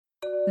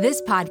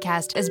This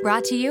podcast is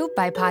brought to you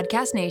by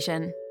Podcast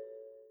Nation.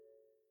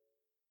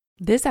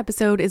 This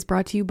episode is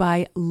brought to you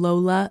by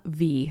Lola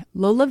V.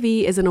 Lola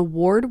V is an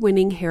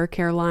award-winning hair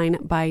care line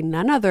by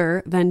none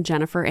other than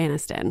Jennifer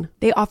Aniston.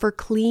 They offer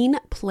clean,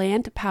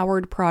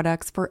 plant-powered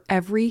products for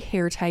every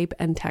hair type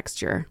and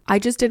texture. I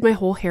just did my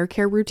whole hair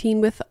care routine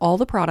with all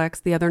the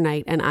products the other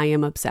night, and I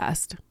am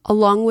obsessed.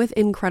 Along with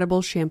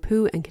incredible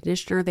shampoo and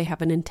conditioner, they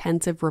have an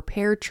intensive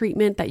repair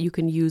treatment that you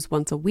can use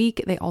once a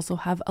week. They also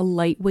have a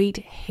lightweight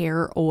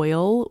hair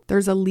oil.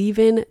 There's a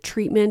leave-in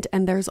treatment,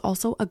 and there's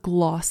also a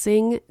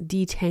glossing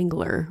detangler,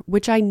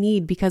 which I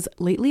need because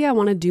lately I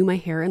want to do my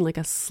hair in like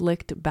a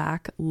slicked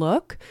back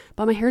look,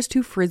 but my hair's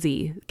too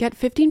frizzy. Get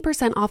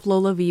 15% off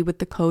Lola V with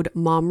the code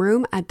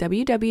MOMROOM at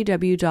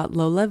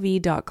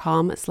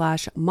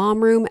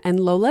www.lolav.com/momroom, and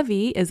Lola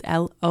V is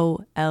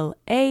LOLAVIE.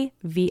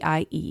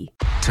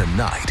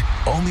 Tonight,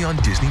 only on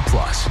Disney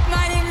Plus.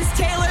 My name is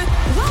Taylor.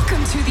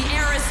 Welcome to the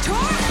Eras Tour.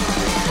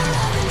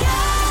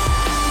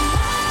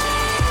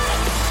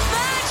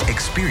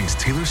 Experience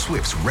Taylor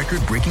Swift's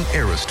record-breaking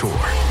Eras Tour.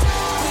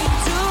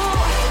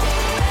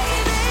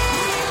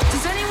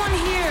 Does anyone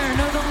here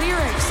know the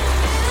lyrics?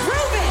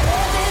 Prove it!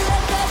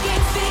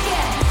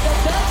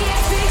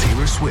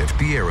 Taylor Swift,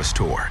 the Eras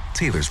Tour,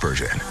 Taylor's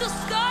version,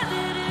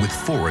 with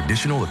 4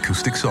 additional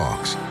acoustic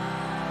songs.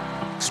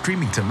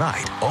 Streaming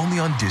tonight, only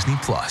on Disney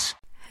Plus.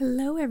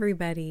 Hello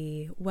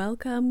everybody.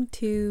 Welcome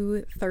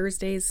to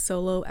Thursday's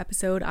solo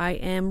episode. I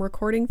am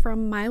recording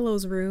from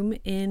Milo's room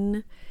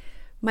in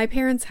my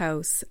parents'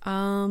 house.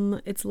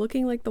 It's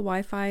looking like the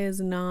Wi-Fi is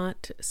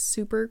not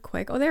super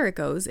quick. Oh, there it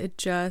goes. It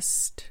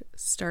just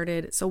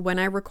started. So when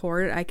I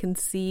record, I can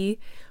see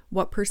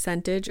what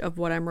percentage of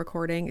what I'm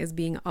recording is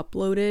being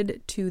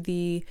uploaded to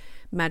the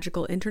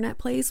magical internet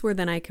place where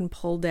then I can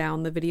pull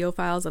down the video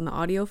files and the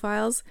audio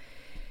files.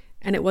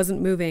 And it wasn't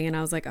moving, and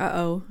I was like,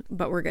 uh-oh,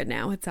 but we're good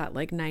now. It's at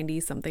like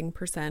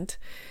 90-something%.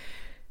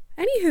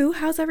 Anywho,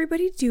 how's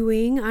everybody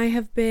doing?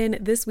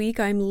 This week,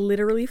 I'm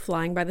literally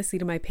flying by the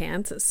seat of my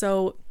pants.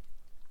 So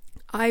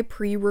I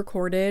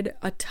pre-recorded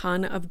a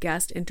ton of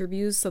guest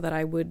interviews so that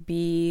I would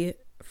be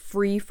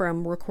free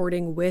from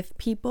recording with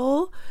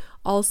people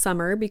all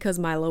summer because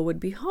Milo would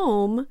be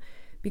home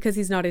because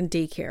he's not in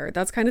daycare.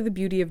 That's kind of the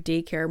beauty of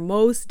daycare.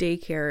 Most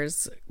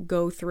daycares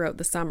go throughout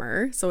the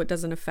summer, so it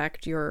doesn't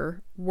affect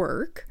your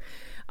work.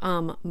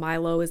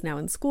 Milo is now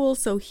in school,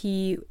 so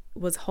he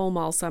was home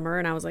all summer,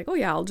 and I was like, oh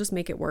yeah, I'll just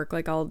make it work.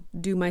 Like, I'll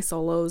do my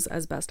solos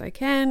as best I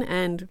can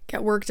and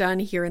get work done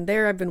here and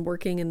there. I've been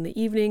working in the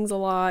evenings a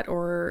lot,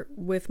 or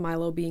with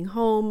Milo being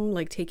home,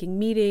 like taking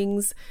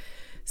meetings.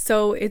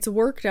 So it's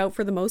worked out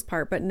for the most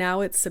part, but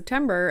now it's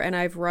September and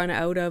I've run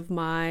out of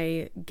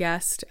my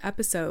guest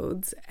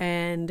episodes,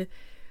 and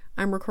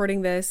I'm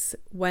recording this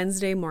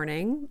Wednesday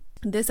morning.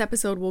 This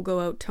episode will go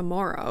out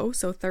tomorrow,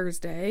 so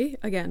Thursday,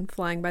 again,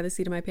 flying by the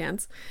seat of my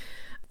pants.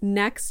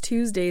 Next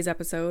Tuesday's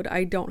episode,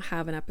 I don't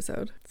have an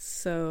episode.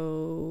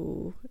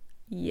 So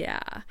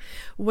yeah,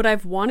 what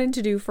I've wanted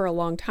to do for a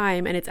long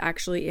time, and it's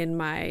actually in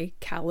my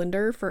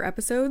calendar for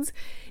episodes,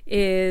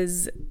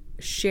 is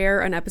share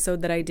an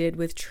episode that I did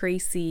with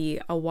Tracy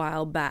a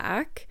while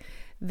back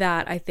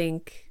that I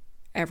think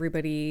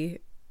everybody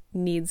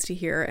needs to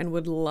hear and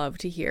would love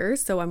to hear.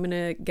 So I'm going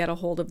to get a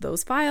hold of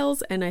those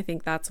files, and I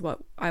think that's what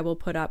I will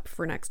put up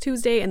for next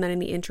Tuesday. And then in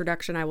the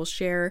introduction, I will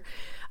share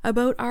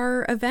about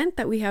our event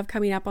that we have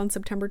coming up on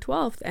September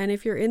 12th. And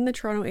if you're in the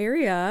Toronto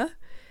area,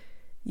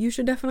 you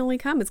should definitely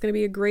come. It's going to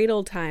be a great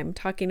old time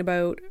talking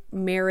about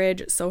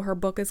marriage. So her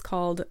book is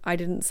called I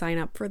Didn't Sign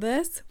Up for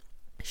This.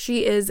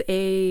 She is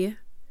a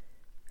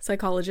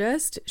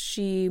psychologist.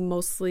 She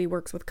mostly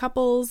works with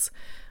couples.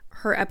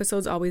 Her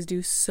episodes always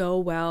do so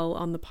well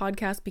on the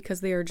podcast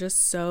because they are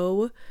just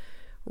so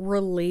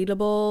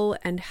relatable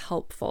and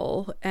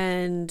helpful.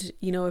 And,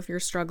 you know, if you're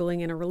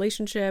struggling in a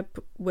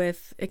relationship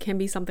with, it can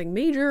be something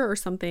major or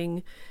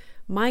something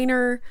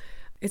minor,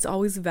 it's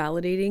always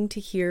validating to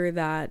hear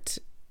that,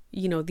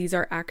 you know, these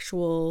are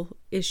actual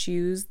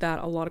issues that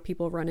a lot of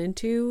people run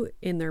into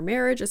in their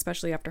marriage,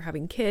 especially after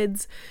having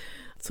kids.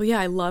 So yeah,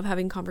 I love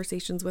having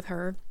conversations with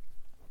her.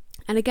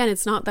 And again,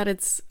 it's not that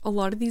a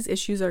lot of these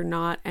issues are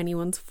not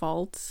anyone's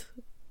fault,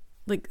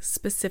 like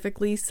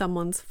specifically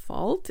someone's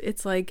fault.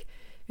 It's like,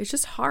 it's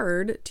just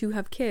hard to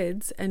have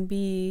kids and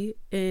be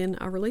in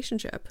a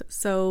relationship.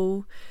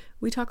 So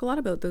we talk a lot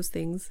about those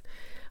things.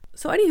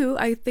 So anywho,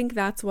 I think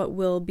that's what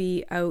will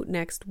be out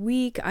next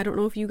week. I don't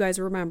know if you guys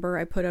remember,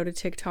 I put out a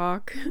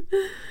TikTok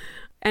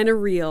and a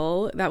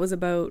reel that was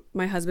about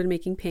my husband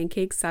making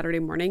pancakes Saturday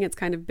morning. It's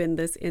kind of been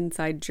this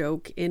inside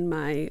joke in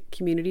my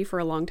community for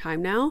a long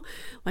time now.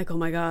 Like, oh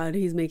my God,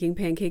 he's making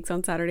pancakes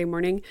on Saturday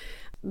morning.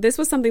 This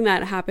was something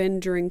that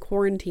happened during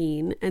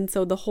quarantine. And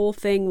so the whole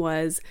thing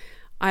was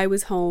I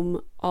was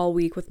home all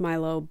week with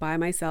Milo by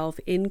myself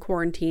in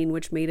quarantine,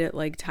 which made it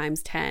like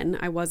times 10.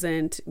 I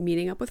wasn't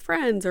meeting up with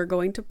friends or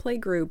going to play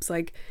groups,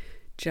 like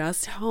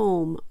just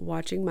home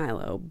watching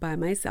Milo by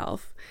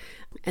myself.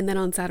 And then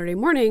on Saturday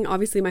morning,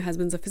 obviously my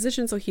husband's a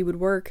physician, so he would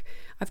work.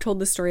 I've told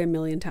this story a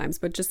million times,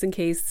 but just in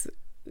case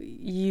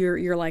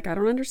you're like, I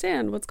don't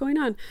understand what's going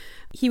on.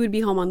 He would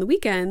be home on the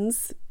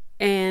weekends,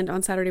 and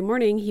on Saturday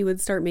morning, he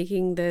would start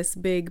making this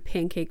big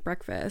pancake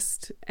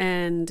breakfast.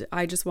 And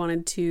I just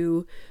wanted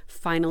to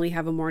finally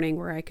have a morning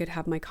where I could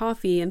have my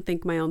coffee and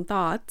think my own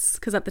thoughts.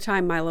 Because at the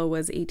time, Milo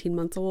was 18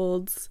 months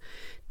old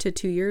to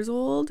 2 years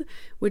old,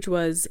 which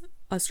was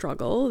a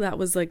struggle. That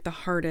was like the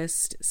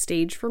hardest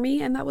stage for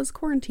me. And that was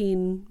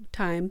quarantine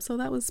time. So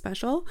that was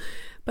special.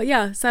 But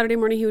yeah, Saturday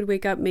morning, he would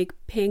wake up, make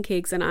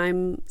pancakes. And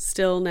I'm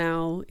still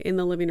now in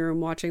the living room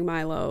watching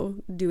Milo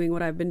doing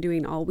what I've been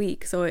doing all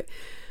week. So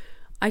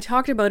I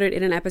talked about it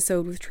in an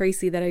episode with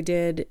Tracy that I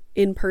did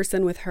in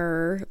person with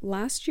her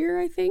last year,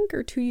 I think,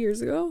 or 2 years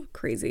ago.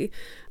 Crazy.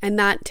 And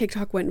that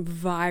TikTok went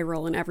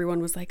viral and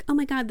everyone was like, oh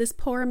my God, this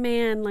poor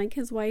man, like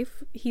his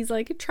wife, he's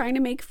like trying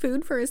to make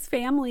food for his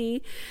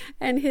family.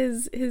 And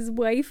his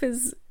wife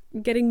is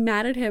getting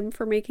mad at him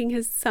for making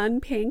his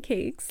son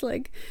pancakes.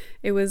 Like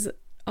it was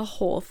a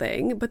whole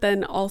thing. But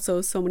then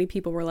also so many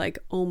people were like,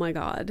 oh my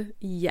God,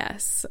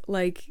 yes.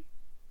 Like,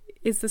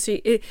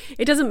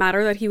 it doesn't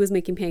matter that he was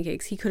making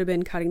pancakes. He could have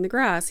been cutting the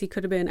grass. He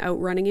could have been out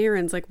running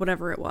errands, like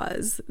whatever it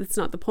was. It's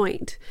not the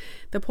point.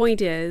 The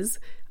point is,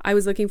 I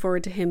was looking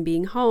forward to him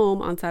being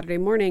home on Saturday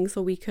morning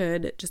so we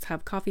could just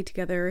have coffee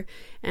together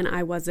and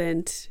I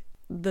wasn't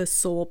the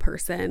sole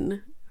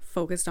person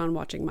focused on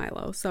watching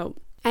Milo. So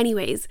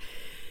anyways,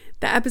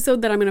 the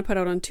episode that I'm going to put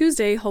out on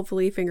Tuesday,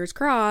 hopefully, fingers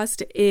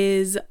crossed,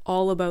 is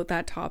all about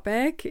that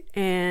topic.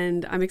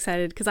 And I'm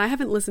excited because I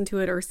haven't listened to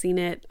it or seen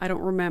it. I don't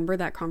remember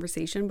that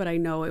conversation, but I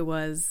know it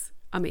was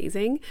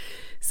amazing.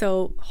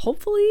 So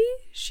hopefully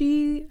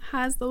she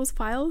has those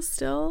files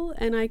still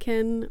and I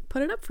can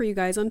put it up for you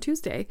guys on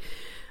Tuesday.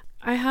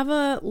 I have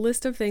a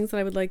list of things that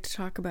I would like to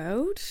talk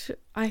about.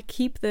 I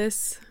keep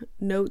this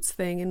notes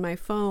thing in my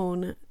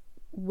phone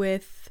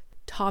with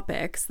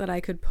topics that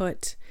I could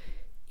put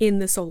in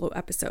the solo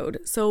episode.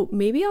 So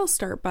maybe I'll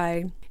start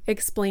by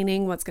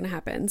explaining what's going to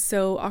happen.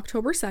 So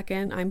October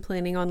 2nd, I'm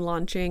planning on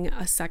launching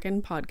a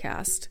second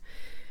podcast.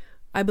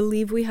 I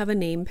believe we have a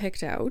name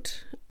picked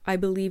out. I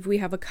believe we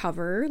have a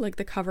cover, like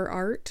the cover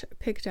art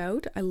picked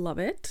out. I love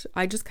it.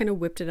 I just kind of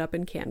whipped it up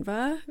in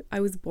Canva. I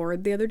was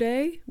bored the other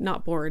day.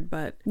 Not bored,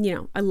 but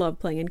I love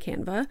playing in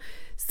Canva.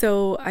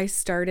 So I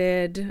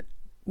started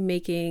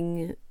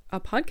making a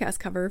podcast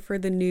cover for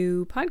the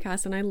new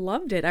podcast and I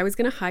loved it. I was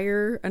going to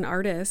hire an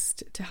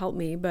artist to help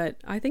me, but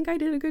I think I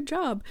did a good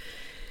job.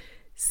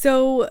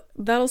 So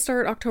that'll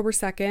start October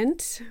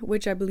 2nd,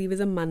 which I believe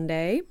is a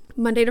Monday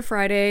to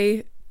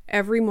Friday,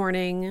 every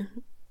morning.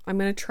 I'm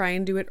going to try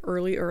and do it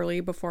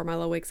early before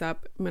Milo wakes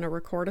up. I'm going to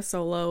record a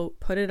solo,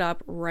 put it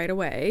up right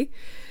away.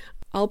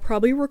 I'll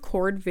probably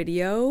record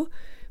video,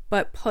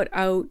 but put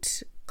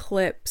out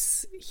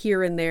clips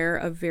here and there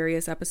of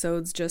various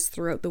episodes just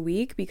throughout the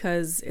week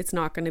because it's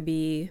not going to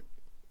be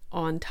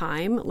on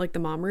time like the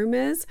mom room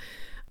is,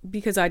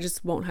 because I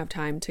just won't have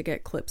time to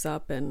get clips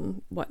up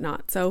and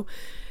whatnot. So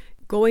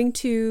going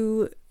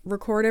to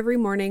record every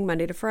morning,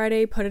 Monday to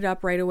Friday, put it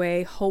up right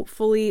away,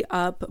 hopefully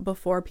up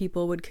before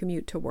people would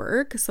commute to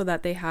work so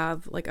that they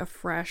have like a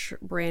fresh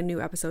brand new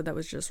episode that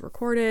was just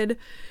recorded.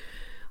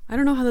 I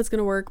don't know how that's going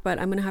to work, but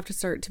I'm going to have to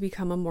start to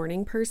become a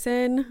morning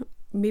person.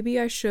 Maybe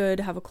I should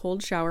have a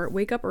cold shower,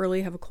 wake up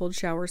early, have a cold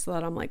shower so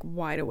that I'm like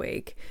wide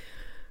awake,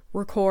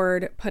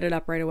 record, put it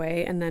up right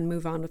away, and then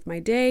move on with my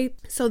day.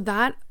 So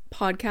that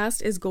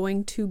podcast is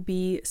going to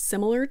be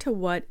similar to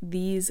what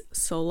these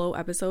solo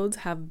episodes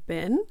have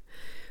been,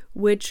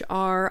 which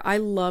are, I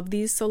love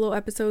these solo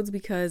episodes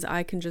because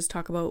I can just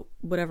talk about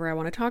whatever I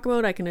want to talk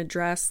about. I can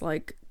address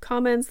like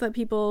comments that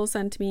people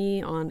sent me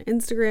on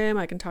Instagram.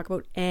 I can talk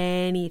about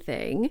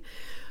anything,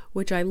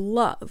 which I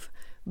love.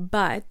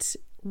 But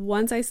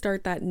once I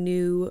start that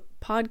new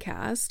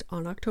podcast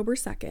on October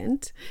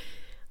 2nd,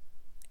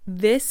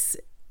 this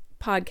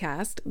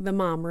podcast, The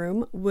Mom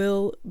Room,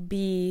 will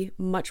be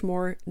much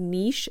more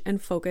niche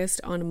and focused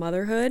on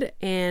motherhood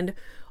and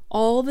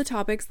all the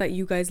topics that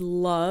you guys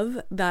love,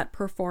 that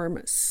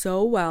perform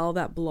so well,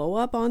 that blow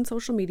up on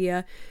social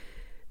media.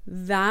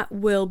 That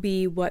will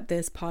be what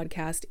this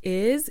podcast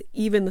is,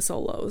 even the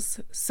solos.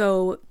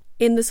 So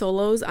in the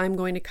solos, I'm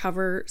going to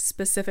cover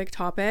specific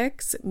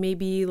topics,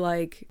 maybe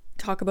like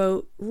talk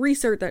about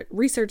research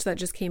that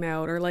just came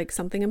out, or like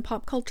something in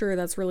pop culture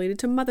that's related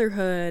to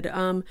motherhood.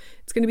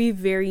 It's going to be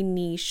very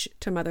niche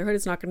to motherhood.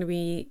 It's not going to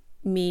be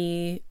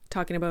me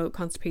talking about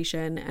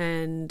constipation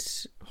and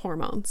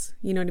hormones.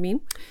 You know what I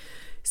mean?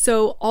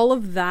 So all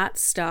of that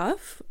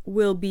stuff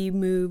will be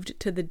moved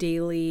to the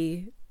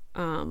daily,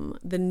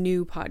 the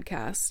new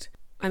podcast.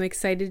 I'm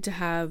excited to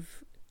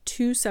have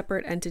two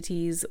separate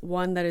entities,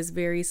 one that is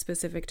very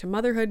specific to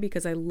motherhood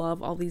because I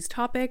love all these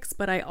topics,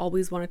 but I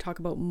always want to talk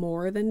about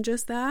more than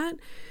just that.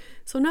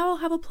 So now I'll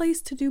have a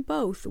place to do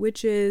both,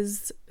 which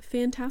is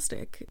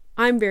fantastic.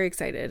 I'm very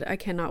excited. I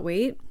cannot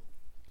wait.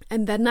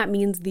 And then that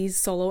means these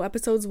solo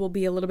episodes will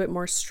be a little bit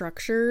more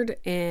structured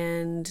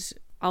and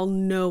I'll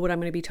know what I'm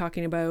going to be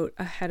talking about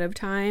ahead of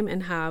time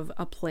and have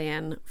a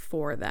plan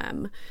for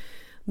them.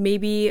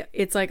 maybe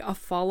it's like a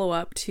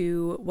follow-up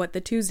to what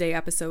the Tuesday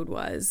episode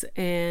was,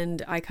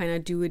 and I kind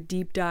of do a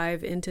deep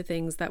dive into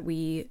things that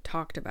we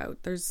talked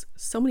about. There's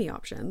so many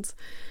options.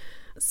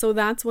 So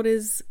that's what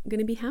is going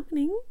to be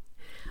happening.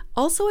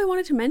 Also, I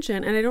wanted to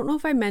mention, and I don't know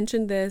if I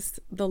mentioned this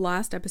the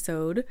last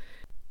episode,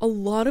 a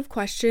lot of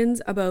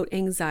questions about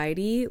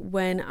anxiety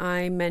when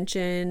I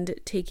mentioned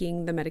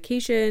taking the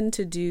medication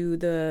to do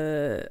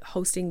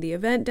hosting the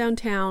event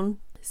downtown.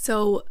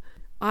 So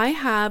I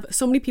have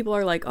so many people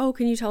are like, oh,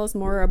 can you tell us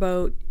more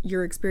about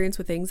your experience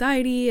with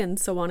anxiety and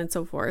so on and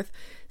so forth.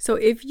 So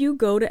if you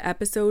go to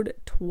episode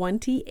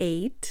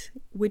 28,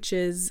 which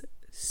is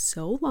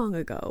so long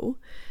ago,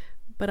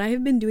 but I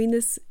have been doing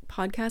this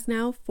podcast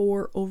now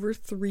for over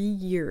 3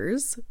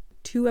 years,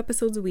 2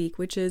 episodes a week,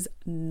 which is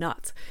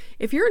nuts.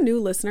 If you're a new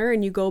listener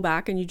and you go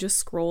back and you just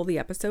scroll the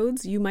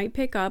episodes, you might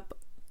pick up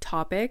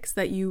topics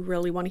that you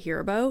really want to hear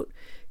about,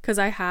 because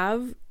I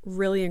have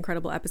really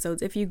incredible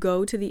episodes. If you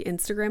go to the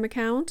Instagram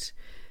account,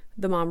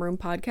 the Mom Room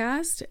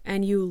Podcast,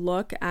 and you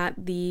look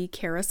at the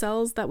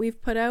carousels that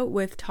we've put out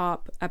with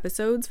top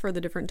episodes for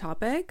the different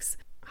topics,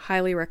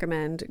 highly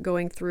recommend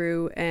going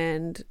through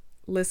and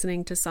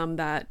listening to some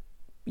that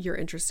you're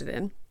interested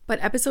in.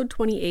 But episode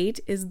 28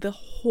 is the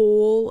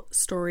whole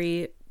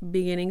story,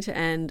 beginning to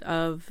end,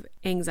 of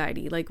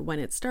anxiety, like when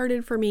it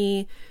started for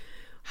me,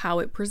 how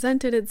it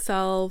presented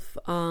itself,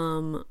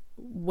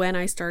 when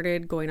I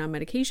started going on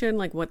medication,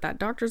 like what that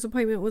doctor's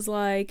appointment was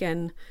like,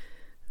 and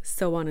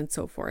so on and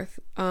so forth.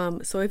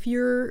 So if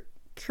you're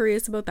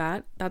curious about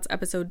that, that's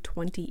episode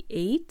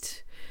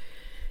 28.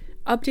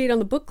 Update on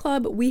the book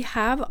club. We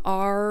have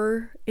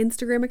our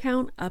Instagram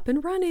account up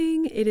and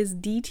running. It is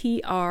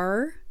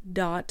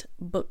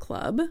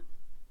dtr.bookclub.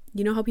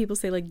 You know how people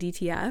say like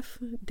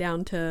DTF,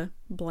 down to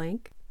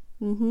blank?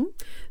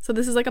 So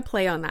this is like a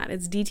play on that.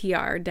 It's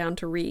DTR, down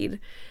to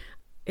read.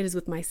 It is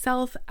with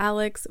myself,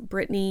 Alex,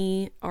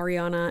 Brittany,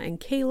 Ariana,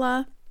 and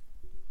Kayla.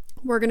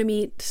 We're going to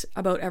meet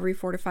about every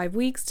 4 to 5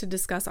 weeks to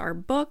discuss our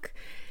book.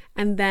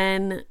 And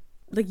then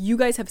like you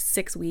guys have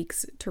 6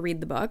 weeks to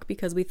read the book,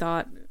 because we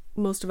thought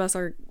most of us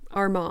are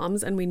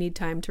moms and we need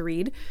time to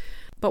read.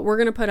 But we're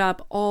going to put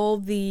up all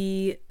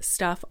the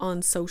stuff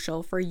on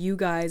social for you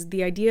guys.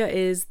 The idea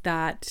is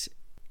that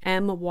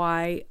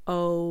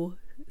MYOC,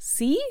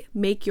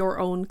 make your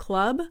own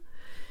club.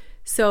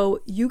 So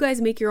you guys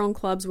make your own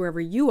clubs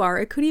wherever you are.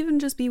 It could even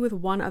just be with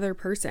one other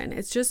person.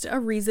 It's just a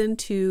reason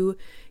to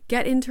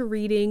get into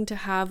reading, to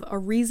have a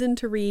reason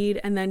to read,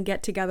 and then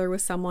get together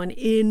with someone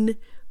in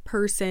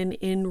person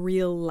in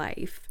real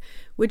life,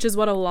 which is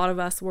what a lot of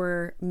us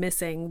were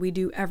missing. We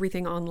do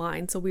everything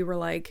online. So we were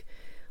like,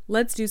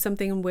 let's do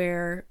something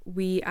where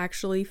we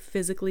actually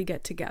physically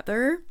get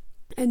together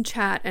and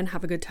chat and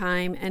have a good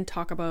time and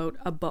talk about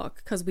a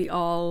book, because we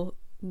all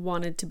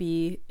wanted to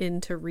be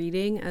into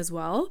reading as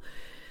well.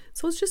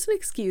 So it's just an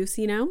excuse,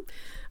 you know?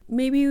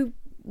 Maybe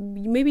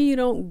you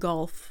don't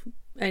golf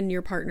and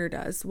your partner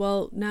does.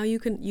 Well, now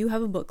you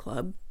have a book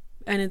club,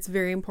 and it's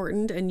very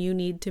important, and you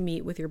need to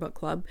meet with your book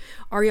club.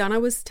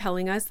 Ariana was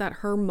telling us that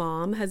her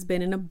mom has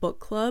been in a book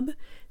club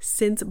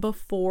since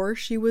before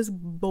she was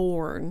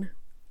born.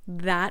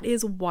 That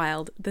is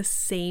wild. The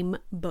same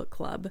book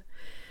club.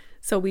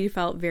 So we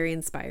felt very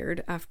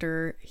inspired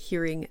after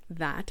hearing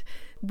that.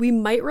 We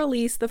might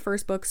release the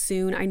first book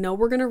soon. I know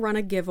we're going to run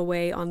a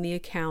giveaway on the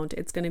account.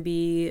 It's going to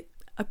be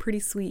a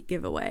pretty sweet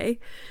giveaway.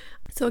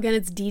 So again,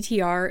 it's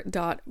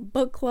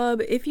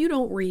dtr.bookclub. If you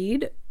don't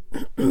read,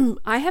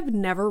 I have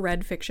never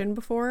read fiction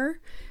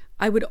before.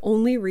 I would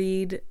only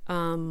read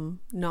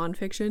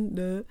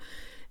nonfiction.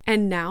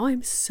 And now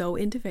I'm so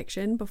into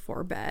fiction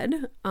before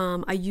bed.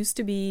 I used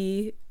to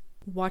be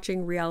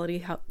watching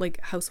reality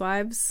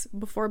housewives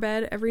before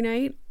bed every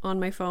night on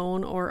my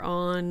phone or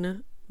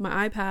on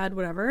my iPad,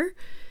 whatever.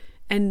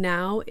 And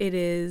now it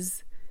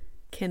is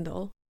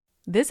Kindle.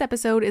 This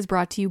episode is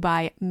brought to you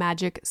by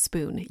Magic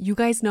Spoon. You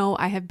guys know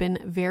I have been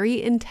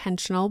very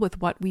intentional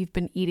with what we've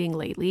been eating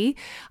lately.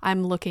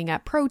 I'm looking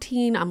at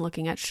protein, I'm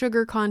looking at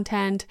sugar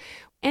content,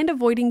 and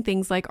avoiding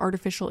things like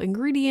artificial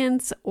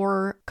ingredients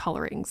or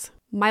colorings.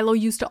 Milo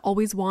used to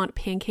always want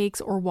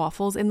pancakes or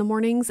waffles in the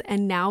mornings,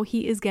 and now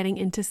he is getting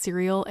into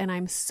cereal, and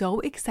I'm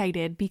so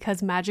excited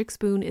because Magic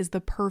Spoon is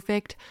the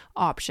perfect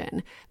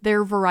option.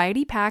 Their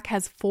variety pack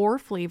has 4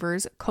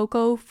 flavors: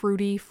 cocoa,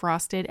 fruity,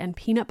 frosted, and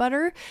peanut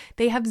butter.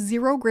 They have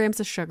 0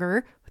 grams of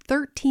sugar,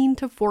 13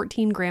 to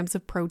 14 grams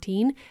of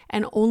protein,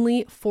 and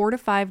only 4 to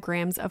 5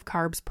 grams of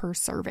carbs per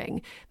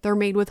serving. They're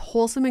made with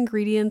wholesome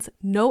ingredients,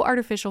 no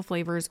artificial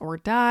flavors or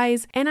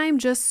dyes, and I'm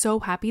just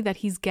so happy that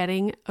he's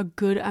getting a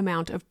good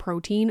amount of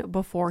protein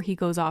before he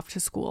goes off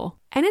to school.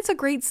 And it's a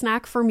great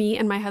snack for me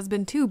and my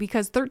husband too,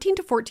 because 13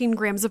 to 14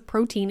 grams of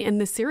protein in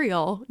the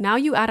cereal, now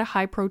you add a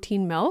high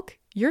protein milk,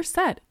 you're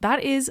set.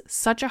 That is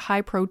such a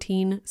high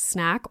protein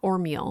snack or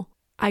meal.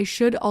 I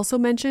should also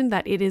mention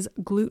that it is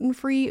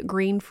gluten-free,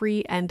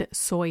 grain-free, and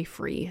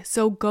soy-free.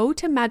 So go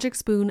to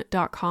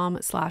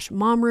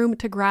magicspoon.com/momroom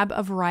to grab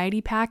a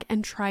variety pack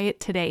and try it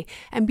today.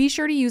 And be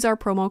sure to use our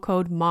promo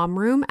code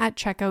MOMROOM at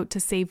checkout to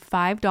save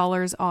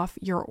 $5 off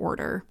your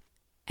order.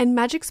 And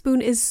Magic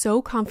Spoon is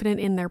so confident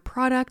in their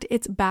product,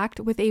 it's backed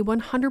with a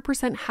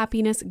 100%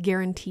 happiness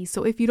guarantee.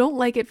 So if you don't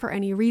like it for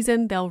any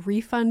reason, they'll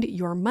refund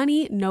your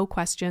money, no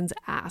questions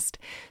asked.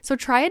 So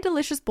try a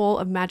delicious bowl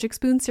of Magic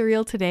Spoon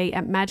cereal today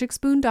at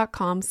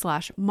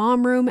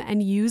magicspoon.com/momroom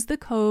and use the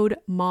code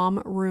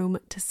MOMROOM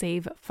to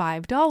save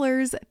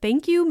 $5.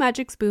 Thank you,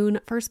 Magic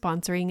Spoon, for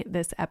sponsoring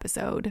this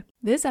episode.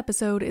 This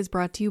episode is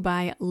brought to you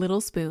by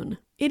Little Spoon.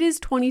 It is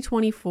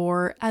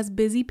 2024. As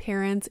busy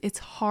parents, it's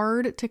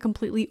hard to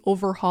completely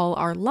overhaul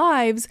our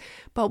lives,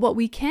 but what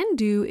we can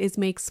do is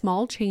make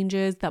small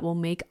changes that will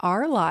make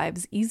our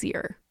lives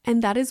easier.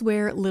 And that is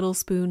where Little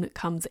Spoon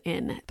comes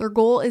in. Their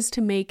goal is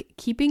to make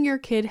keeping your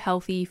kid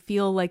healthy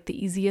feel like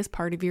the easiest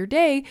part of your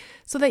day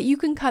so that you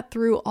can cut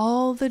through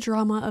all the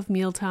drama of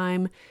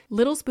mealtime.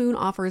 Little Spoon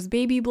offers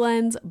baby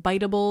blends,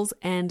 biteables,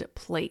 and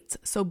plates.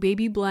 So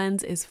baby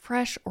blends is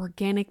fresh,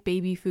 organic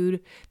baby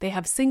food. They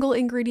have single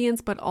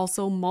ingredients, but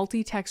also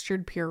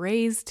multi-textured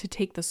purees to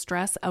take the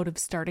stress out of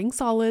starting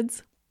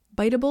solids.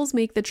 Biteables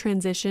make the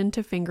transition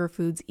to finger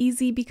foods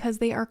easy because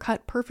they are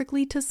cut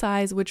perfectly to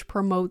size, which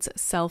promotes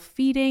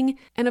self-feeding.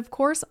 And of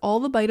course, all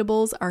the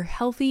biteables are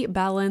healthy,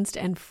 balanced,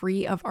 and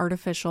free of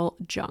artificial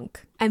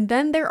junk. And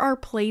then there are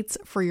plates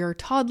for your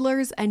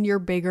toddlers and your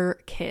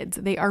bigger kids.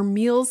 They are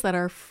meals that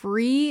are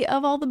free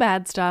of all the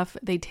bad stuff.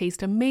 They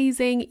taste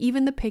amazing.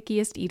 Even the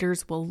pickiest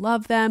eaters will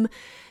love them.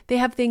 They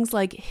have things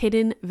like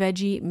hidden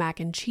veggie mac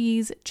and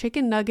cheese,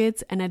 chicken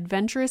nuggets, and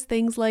adventurous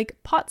things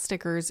like pot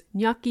stickers,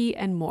 gnocchi,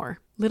 and more.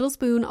 Little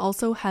Spoon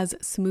also has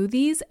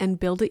smoothies and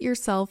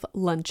build-it-yourself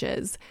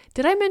lunches.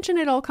 Did I mention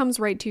it all comes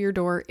right to your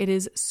door? It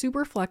is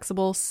super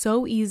flexible,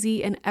 so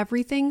easy, and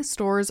everything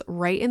stores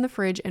right in the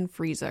fridge and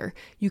freezer.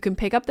 You can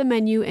pick up the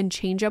menu and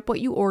change up what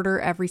you order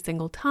every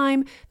single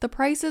time. The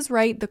price is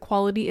right, the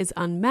quality is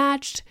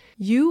unmatched.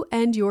 You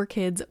and your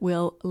kids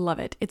will love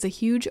it. It's a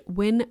huge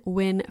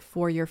win-win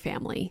for your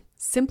family.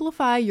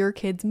 Simplify your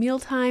kids'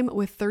 mealtime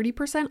with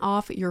 30%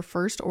 off your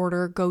first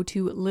order. Go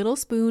to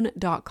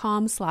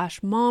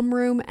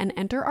littlespoon.com/momroom and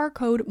enter our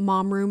code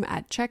MOMROOM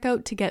at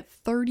checkout to get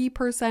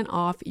 30%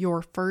 off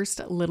your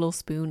first Little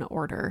Spoon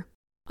order.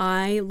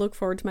 I look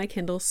forward to my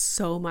Kindle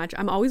so much.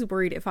 I'm always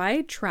worried if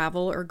I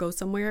travel or go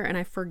somewhere and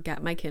I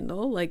forget my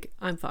Kindle, like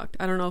I'm fucked.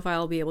 I don't know if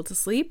I'll be able to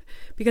sleep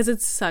because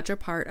it's such a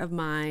part of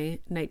my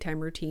nighttime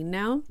routine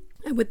now.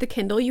 And with the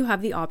Kindle, you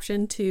have the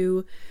option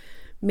to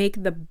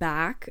make the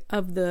back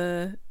of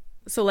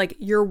so like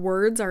your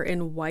words are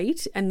in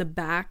white and the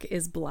back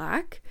is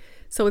black,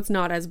 so it's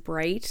not as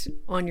bright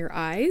on your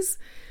eyes.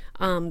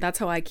 That's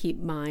how I keep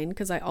mine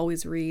because I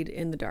always read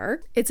in the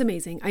dark. It's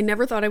amazing. I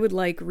never thought I would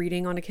like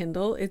reading on a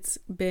Kindle. It's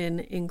been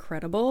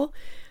incredible.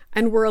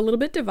 And we're a little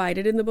bit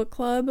divided in the book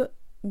club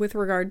with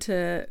regard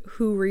to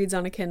who reads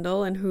on a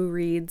Kindle and who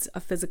reads a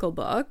physical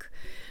book.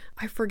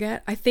 I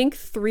forget. I think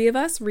 3 of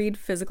us read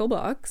physical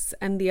books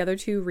and the other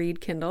 2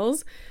 read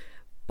Kindles.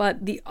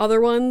 But the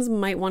other ones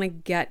might want to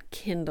get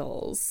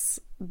Kindles,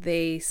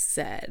 they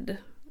said,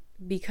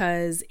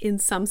 because in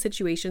some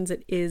situations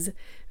it is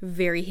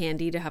very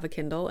handy to have a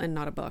Kindle and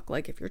not a book.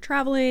 Like if you're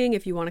traveling,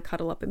 if you want to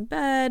cuddle up in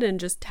bed and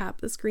just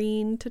tap the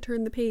screen to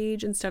turn the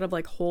page instead of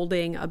like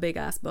holding a big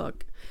ass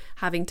book,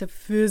 having to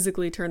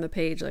physically turn the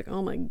page. Like,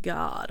 oh my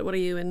God, what are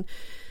you in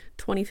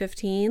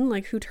 2015?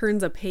 Like who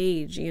turns a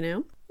page, you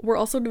know? We're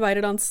also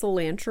divided on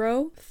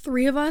cilantro.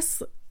 3 of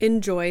us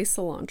enjoy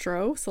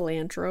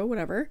cilantro,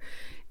 whatever.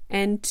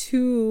 And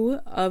 2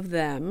 of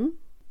them,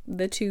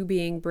 the 2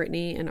 being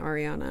Brittany and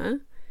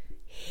Ariana,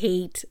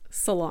 hate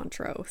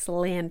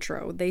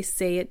cilantro. They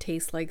say it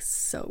tastes like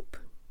soap.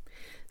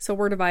 So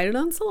we're divided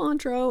on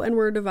cilantro and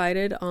we're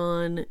divided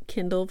on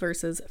Kindle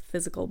versus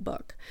physical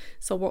book.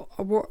 So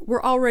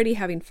we're already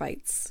having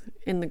fights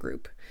in the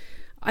group.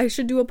 I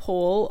should do a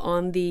poll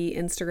on the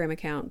Instagram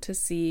account to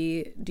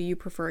see, do you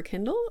prefer a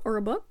Kindle or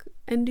a book?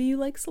 And do you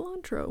like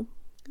cilantro?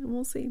 And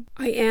we'll see.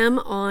 I am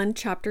on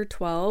chapter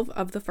 12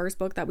 of the first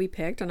book that we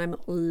picked and I'm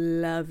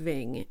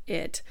loving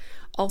it.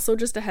 Also,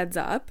 just a heads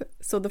up.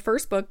 So the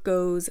first book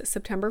goes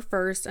September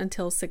 1st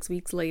until 6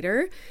 weeks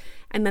later.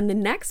 And then the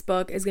next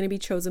book is going to be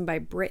chosen by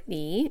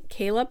Brittany.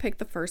 Kayla picked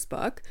the first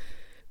book.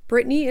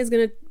 Brittany is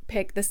going to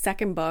pick the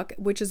second book,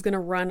 which is going to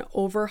run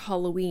over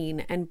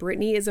Halloween. And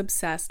Brittany is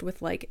obsessed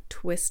with like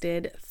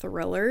twisted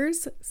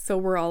thrillers. So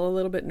we're all a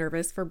little bit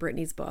nervous for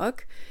Brittany's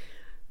book.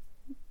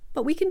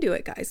 But we can do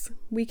it, guys.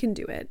 We can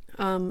do it.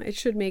 It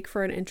should make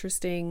for an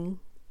interesting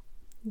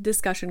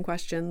discussion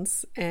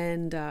questions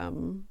and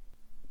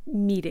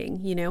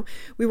meeting, you know.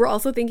 We were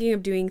also thinking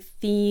of doing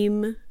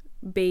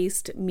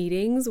theme-based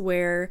meetings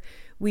where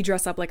we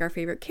dress up like our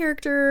favorite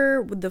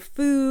character. The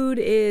food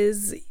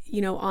is,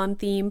 you know, on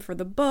theme for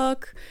the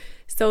book.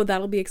 So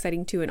that'll be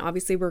exciting too. And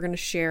obviously we're going to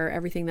share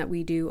everything that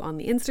we do on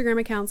the Instagram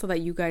account so that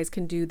you guys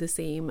can do the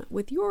same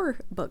with your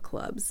book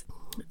clubs.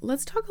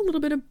 Let's talk a little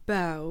bit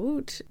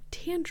about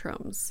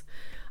tantrums.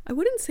 I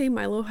wouldn't say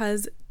Milo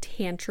has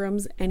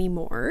tantrums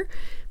anymore,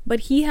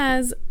 but he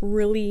has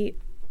really,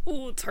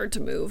 it's hard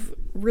to move,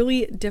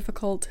 really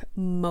difficult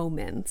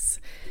moments.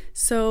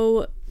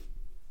 So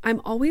I'm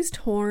always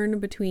torn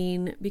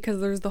between, because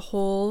there's the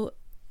whole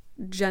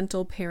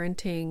gentle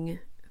parenting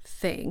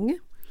thing,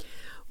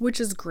 which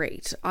is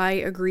great. I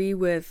agree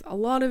with a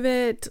lot of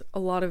it. A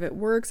lot of it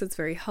works. It's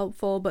very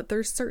helpful, but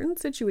there's certain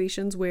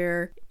situations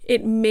where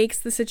it makes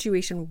the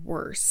situation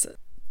worse.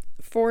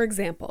 For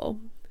example,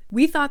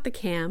 we thought the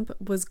camp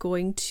was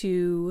going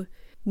to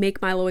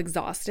make Milo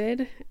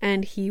exhausted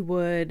and he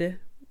would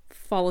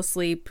fall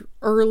asleep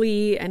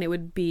early and it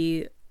would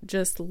be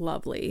just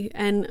lovely.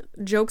 And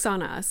joke's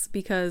on us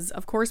because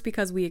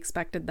we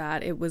expected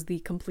that, it was the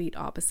complete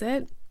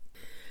opposite.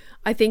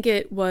 I think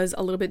it was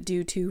a little bit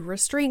due to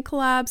Restraint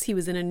collapse. He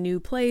was in a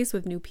new place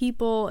with new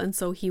people, and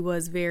so he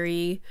was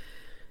very,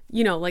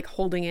 like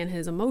holding in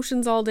his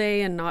emotions all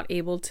day and not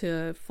able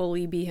to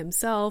fully be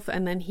himself.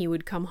 And then he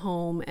would come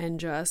home and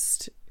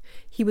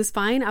he was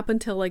fine up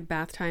until like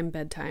bath time,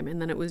 bedtime,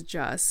 and then it was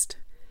just,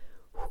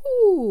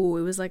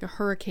 it was like a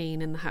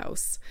hurricane in the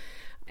house.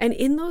 And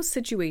in those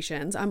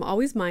situations, I'm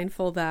always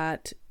mindful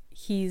that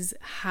he's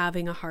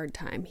having a hard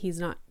time. He's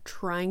not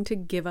trying to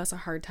give us a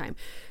hard time.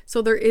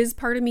 So there is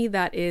part of me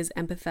that is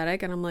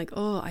empathetic and I'm like,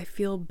 oh, I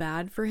feel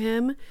bad for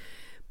him.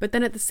 But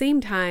then at the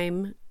same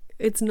time,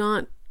 it's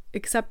not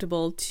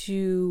acceptable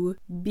to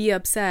be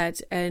upset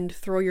and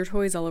throw your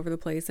toys all over the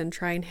place and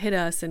try and hit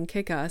us and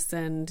kick us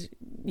and,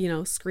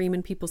 scream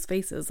in people's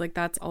faces. Like,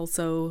 that's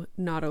also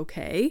not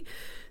okay.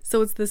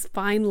 So it's this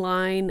fine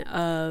line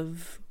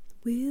of,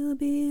 will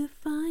be a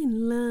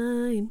fine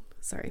line.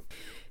 Sorry.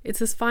 It's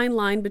this fine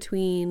line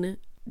between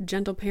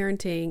gentle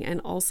parenting and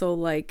also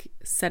like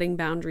setting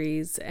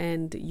boundaries,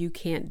 and you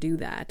can't do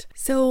that.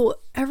 So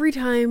every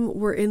time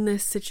we're in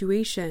this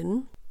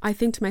situation, I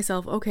think to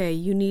myself, okay,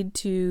 you need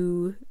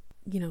to,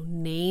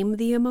 name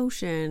the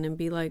emotion and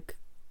be like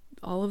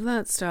all of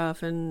that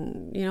stuff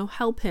and,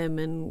 help him,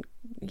 and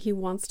he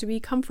wants to be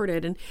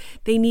comforted and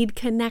they need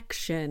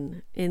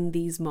connection in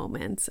these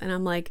moments. And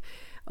I'm like,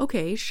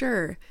 okay,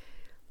 sure.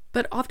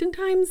 But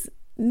oftentimes,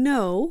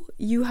 no,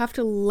 you have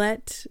to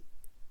let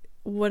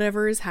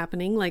whatever is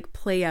happening like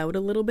play out a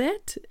little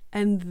bit,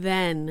 and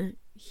then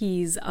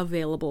he's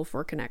available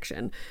for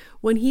connection.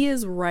 When he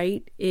is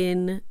right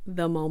in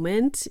the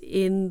moment,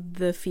 in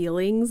the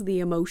feelings, the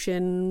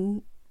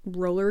emotion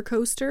roller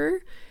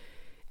coaster,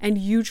 and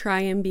you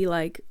try and be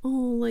like, oh,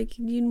 like,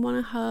 you want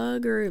a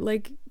hug or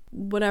like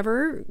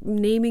whatever,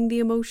 naming the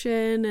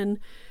emotion, and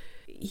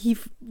he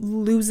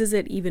loses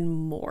it even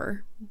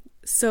more.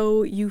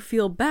 So you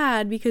feel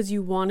bad because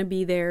you want to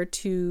be there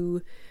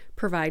to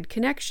provide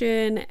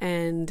connection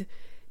and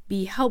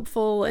be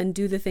helpful and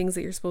do the things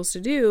that you're supposed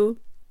to do,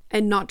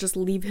 and not just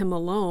leave him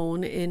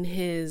alone in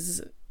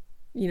his,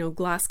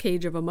 glass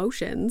cage of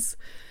emotions.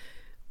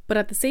 But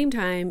at the same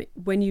time,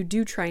 when you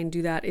do try and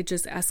do that, it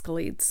just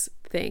escalates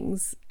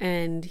things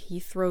and he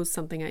throws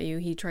something at you.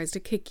 He tries to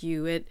kick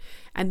you,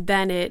 and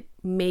then it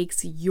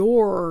makes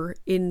your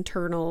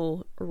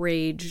internal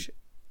rage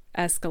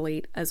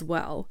escalate as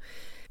well.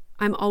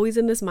 I'm always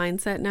in this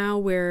mindset now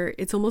where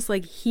it's almost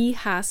like he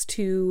has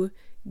to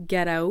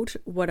get out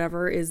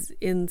whatever is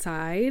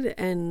inside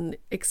and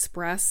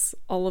express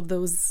all of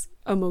those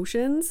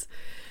emotions.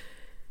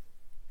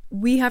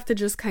 We have to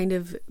just kind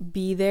of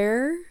be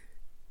there,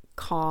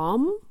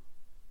 calm,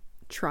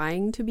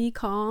 trying to be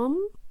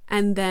calm.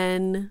 And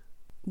then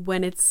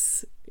when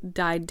it's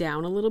died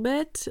down a little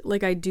bit,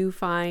 like, I do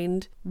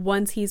find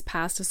once he's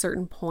past a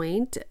certain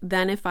point,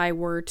 then if I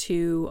were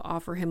to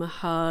offer him a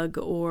hug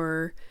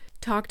or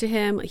talk to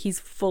him, he's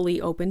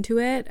fully open to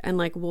it and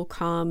like will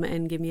come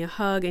and give me a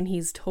hug, and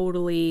he's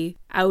totally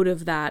out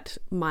of that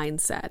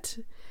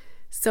mindset.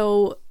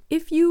 So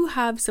if you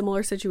have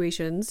similar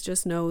situations,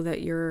 just know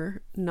that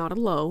you're not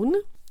alone.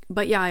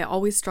 But yeah, I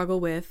always struggle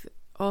with,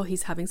 oh,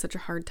 he's having such a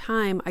hard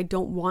time. I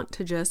don't want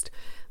to just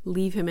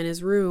leave him in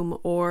his room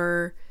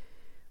or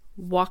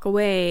walk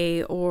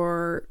away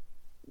or,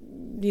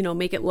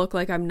 make it look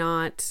like I'm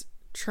not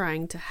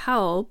trying to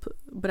help.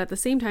 But at the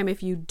same time,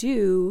 if you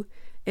do,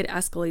 it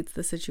escalates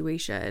the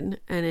situation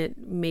and it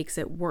makes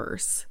it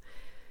worse.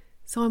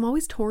 So I'm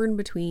always torn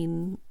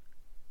between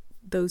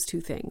those two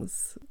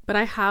things. But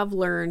I have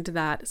learned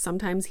that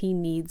sometimes he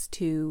needs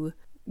to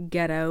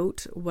get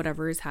out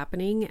whatever is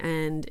happening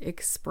and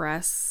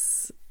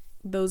express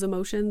those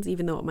emotions,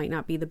 even though it might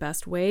not be the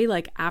best way.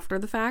 Like, after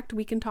the fact,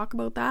 we can talk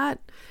about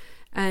that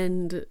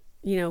and,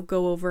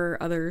 go over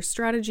other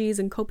strategies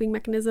and coping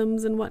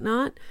mechanisms and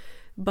whatnot.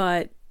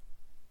 But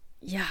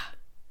yeah,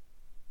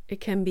 it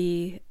can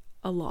be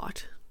a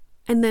lot.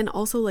 And then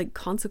also like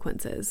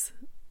consequences,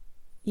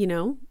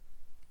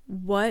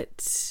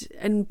 what,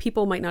 and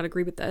people might not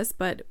agree with this,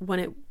 but when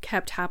it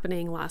kept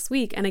happening last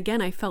week, and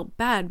again, I felt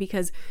bad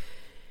because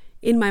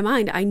in my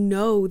mind, I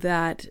know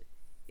that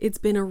it's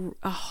been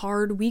a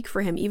hard week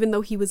for him, even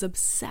though he was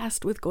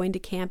obsessed with going to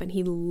camp and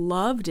he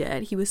loved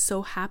it. He was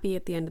so happy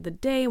at the end of the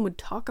day and would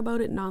talk about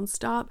it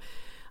nonstop.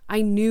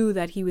 I knew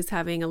that he was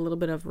having a little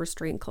bit of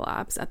restraint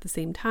collapse at the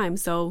same time.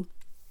 So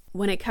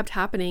when it kept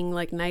happening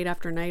like night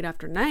after night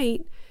after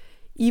night,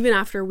 even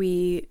after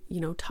we,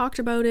 talked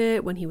about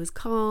it, when he was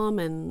calm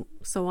and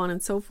so on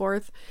and so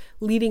forth,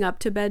 leading up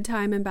to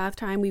bedtime and bath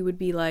time, we would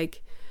be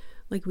like,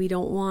 Like, we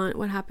don't want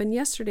what happened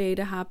yesterday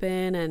to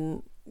happen,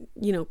 and,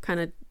 you know, kind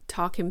of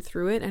talk him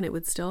through it, and it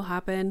would still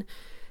happen.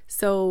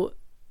 So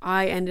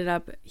I ended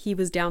up, he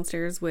was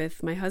downstairs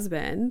with my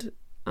husband,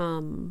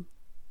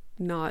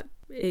 not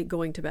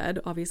going to bed,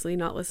 obviously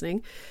not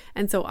listening.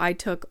 And so I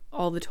took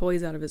all the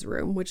toys out of his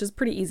room, which is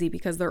pretty easy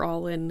because they're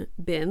all in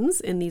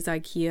bins in these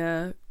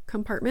IKEA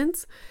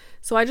compartments.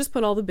 So I just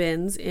put all the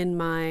bins in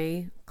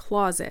my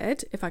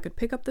closet. If I could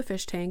pick up the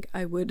fish tank,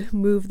 I would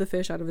move the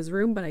fish out of his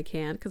room, but I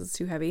can't because it's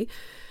too heavy.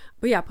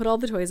 But yeah, put all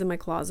the toys in my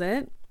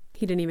closet.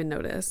 He didn't even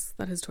notice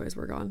that his toys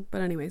were gone.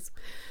 But anyways,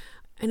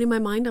 and in my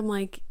mind, I'm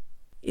like,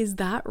 is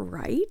that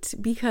right?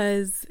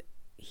 Because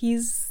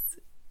he's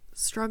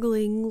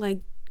struggling,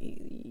 like,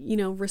 you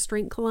know,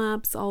 restraint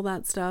collapse, all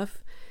that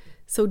stuff.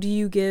 So do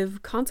you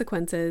give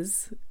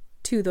consequences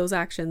to those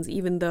actions,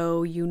 even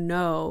though you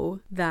know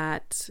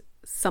that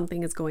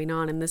something is going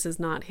on and this is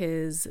not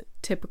his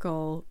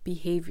typical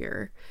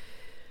behavior?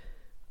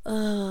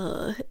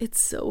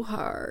 It's so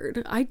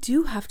hard. I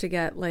do have to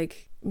get,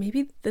 like,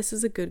 maybe this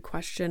is a good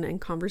question and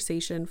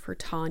conversation for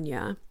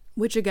Tanya,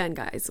 which again,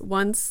 guys,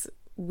 once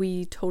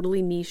we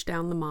totally niche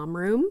down the mom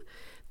room,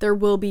 there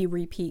will be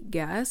repeat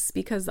guests,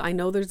 because I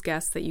know there's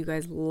guests that you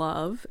guys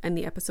love and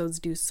the episodes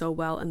do so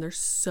well and they're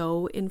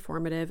so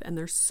informative and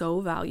they're so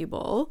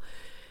valuable.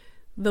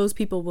 Those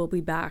people will be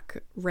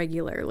back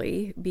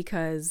regularly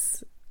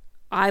because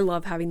I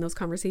love having those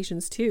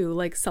conversations too.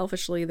 Like,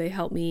 selfishly, they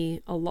help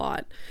me a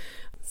lot.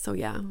 So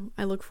yeah,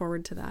 I look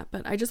forward to that.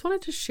 But I just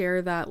wanted to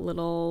share that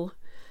little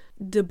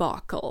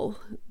debacle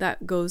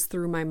that goes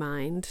through my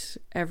mind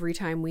every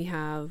time we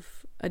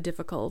have a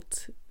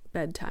difficult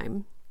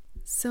bedtime.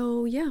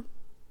 So yeah,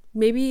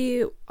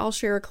 maybe I'll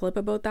share a clip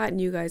about that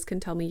and you guys can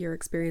tell me your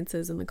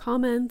experiences in the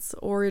comments,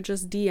 or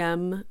just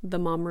DM the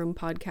Mom Room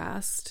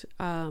Podcast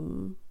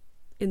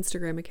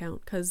Instagram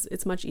account, because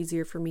it's much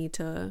easier for me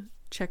to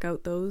check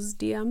out those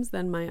DMs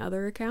than my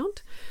other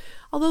account.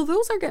 Although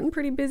those are getting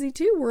pretty busy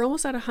too. We're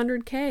almost at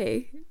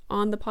 100K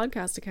on the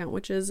podcast account,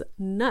 which is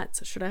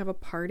nuts. Should I have a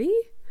party?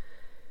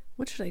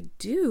 What should I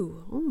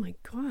do? Oh my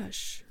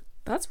gosh.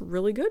 That's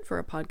really good for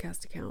a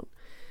podcast account.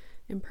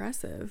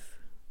 Impressive.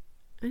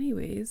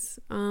 Anyways,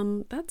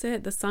 that's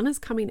it. The sun is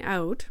coming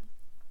out.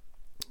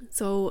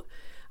 So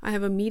I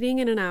have a meeting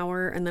in an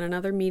hour and then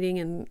another meeting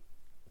in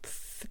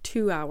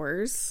 2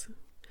 hours.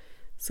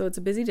 So it's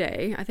a busy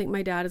day. I think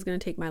my dad is going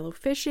to take Milo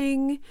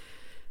fishing.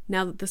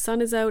 Now that the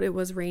sun is out, it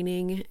was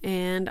raining,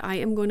 and I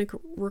am going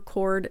to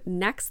record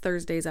next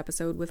Thursday's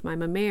episode with my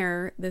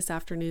mama this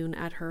afternoon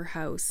at her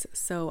house.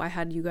 So I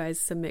had you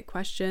guys submit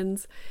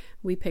questions.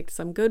 We picked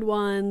some good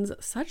ones,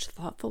 such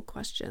thoughtful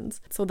questions.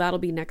 So that'll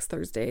be next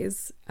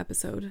Thursday's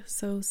episode.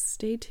 So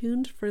stay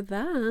tuned for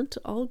that.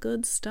 All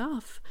good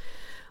stuff.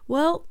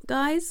 Well,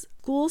 guys,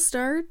 school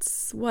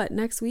starts,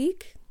 next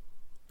week?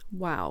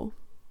 Wow.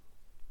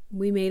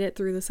 We made it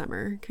through the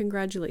summer.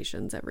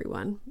 Congratulations,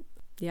 everyone.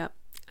 Yep.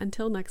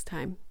 Until next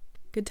time,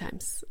 good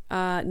times.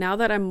 Now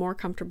that I'm more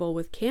comfortable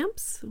with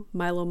camps,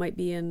 Milo might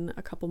be in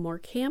a couple more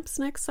camps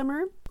next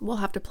summer. We'll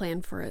have to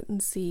plan for it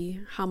and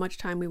see how much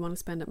time we want to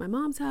spend at my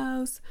mom's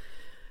house.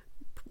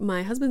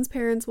 My husband's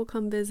parents will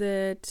come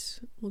visit.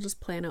 We'll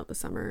just plan out the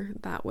summer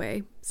that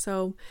way.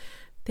 So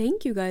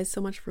thank you guys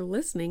so much for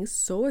listening.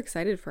 So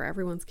excited for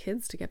everyone's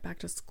kids to get back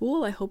to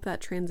school. I hope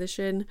that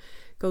transition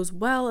goes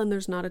well and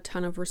there's not a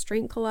ton of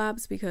restraint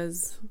collapse,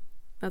 because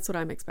that's what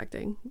I'm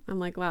expecting. I'm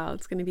like, wow,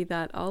 it's going to be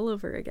that all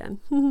over again.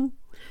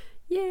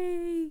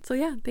 Yay. So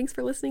yeah, thanks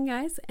for listening,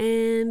 guys.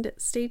 And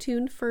stay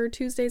tuned for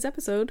Tuesday's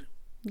episode.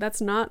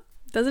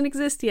 Doesn't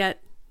exist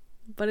yet,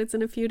 but it's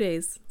in a few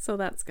days. So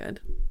that's good.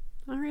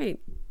 All right.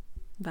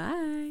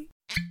 Bye.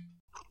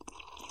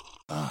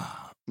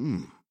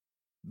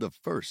 The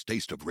first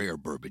taste of rare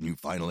bourbon you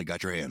finally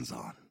got your hands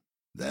on.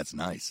 That's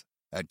nice.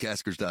 At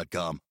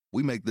Caskers.com,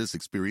 we make this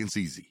experience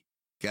easy.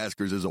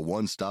 Caskers is a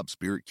one-stop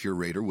spirit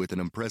curator with an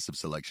impressive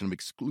selection of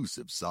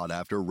exclusive,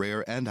 sought-after,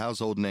 rare, and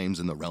household names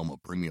in the realm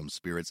of premium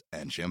spirits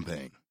and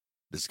champagne.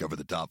 Discover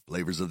the top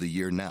flavors of the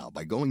year now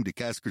by going to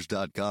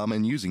Caskers.com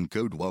and using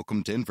code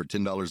WELCOME10 for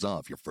 $10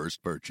 off your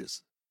first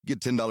purchase. Get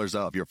 $10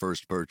 off your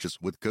first purchase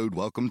with code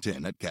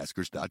WELCOME10 at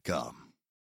Caskers.com.